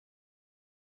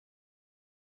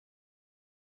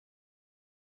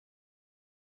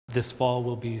This fall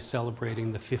we'll be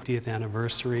celebrating the 50th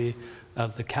anniversary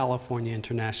of the California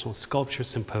International Sculpture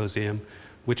Symposium,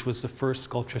 which was the first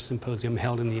sculpture symposium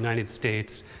held in the United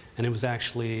States, and it was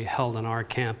actually held on our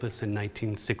campus in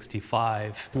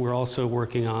 1965. We're also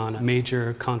working on a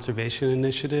major conservation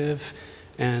initiative,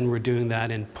 and we're doing that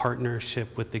in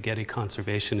partnership with the Getty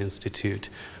Conservation Institute,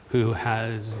 who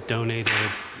has donated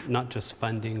not just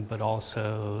funding, but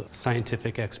also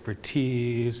scientific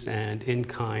expertise and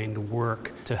in-kind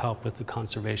work to help with the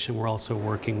conservation. We're also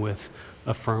working with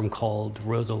a firm called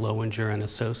Rosa Lowinger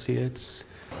Associates.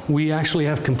 We actually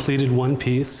have completed one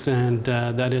piece, and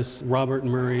that is Robert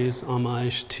Murray's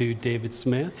Homage to David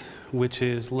Smith, which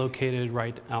is located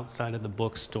right outside of the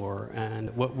bookstore. And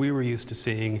what we were used to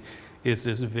seeing is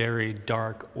this very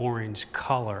dark orange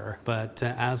color, but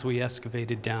as we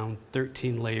excavated down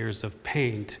 13 layers of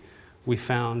paint, we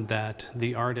found that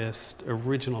the artist's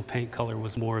original paint color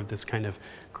was more of this kind of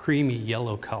creamy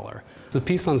yellow color. The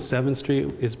piece on 7th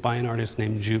Street is by an artist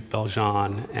named Jupe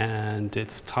Beljean, and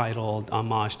it's titled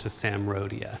Homage to Sam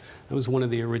Rodia. It was one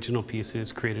of the original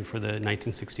pieces created for the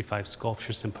 1965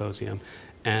 Sculpture Symposium,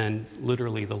 and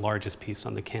literally the largest piece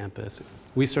on the campus.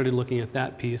 We started looking at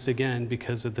that piece again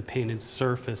because of the painted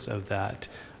surface of that.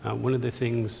 One of the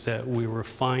things that we were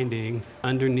finding,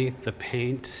 underneath the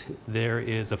paint, there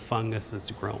is a fungus that's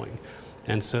growing.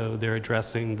 And so they're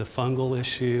addressing the fungal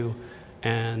issue,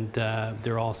 and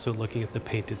they're also looking at the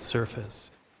painted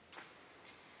surface.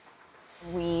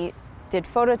 We did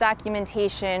photo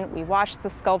documentation, we washed the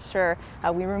sculpture,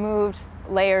 we removed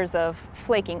layers of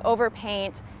flaking over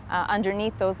paint.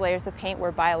 Underneath those layers of paint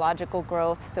were biological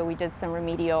growth, so we did some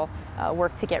remedial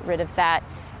work to get rid of that.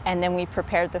 And then we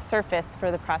prepared the surface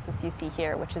for the process you see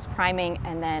here, which is priming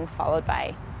and then followed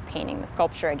by painting the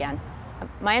sculpture again.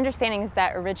 My understanding is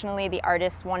that originally the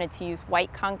artist wanted to use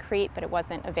white concrete, but it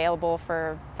wasn't available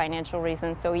for financial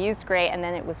reasons, so we used gray, and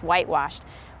then it was whitewashed,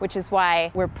 which is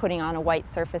why we're putting on a white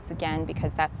surface again,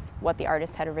 because that's what the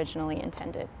artist had originally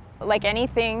intended. Like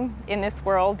anything in this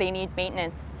world, they need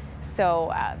maintenance,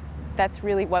 so that's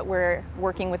really what we're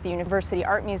working with the University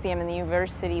Art Museum and the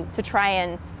university to try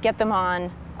and get them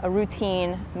on a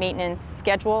routine maintenance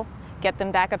schedule, get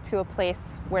them back up to a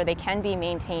place where they can be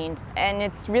maintained. And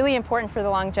it's really important for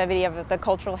the longevity of the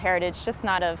cultural heritage, just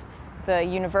not of the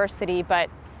university,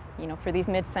 but for these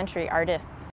mid-century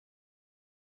artists.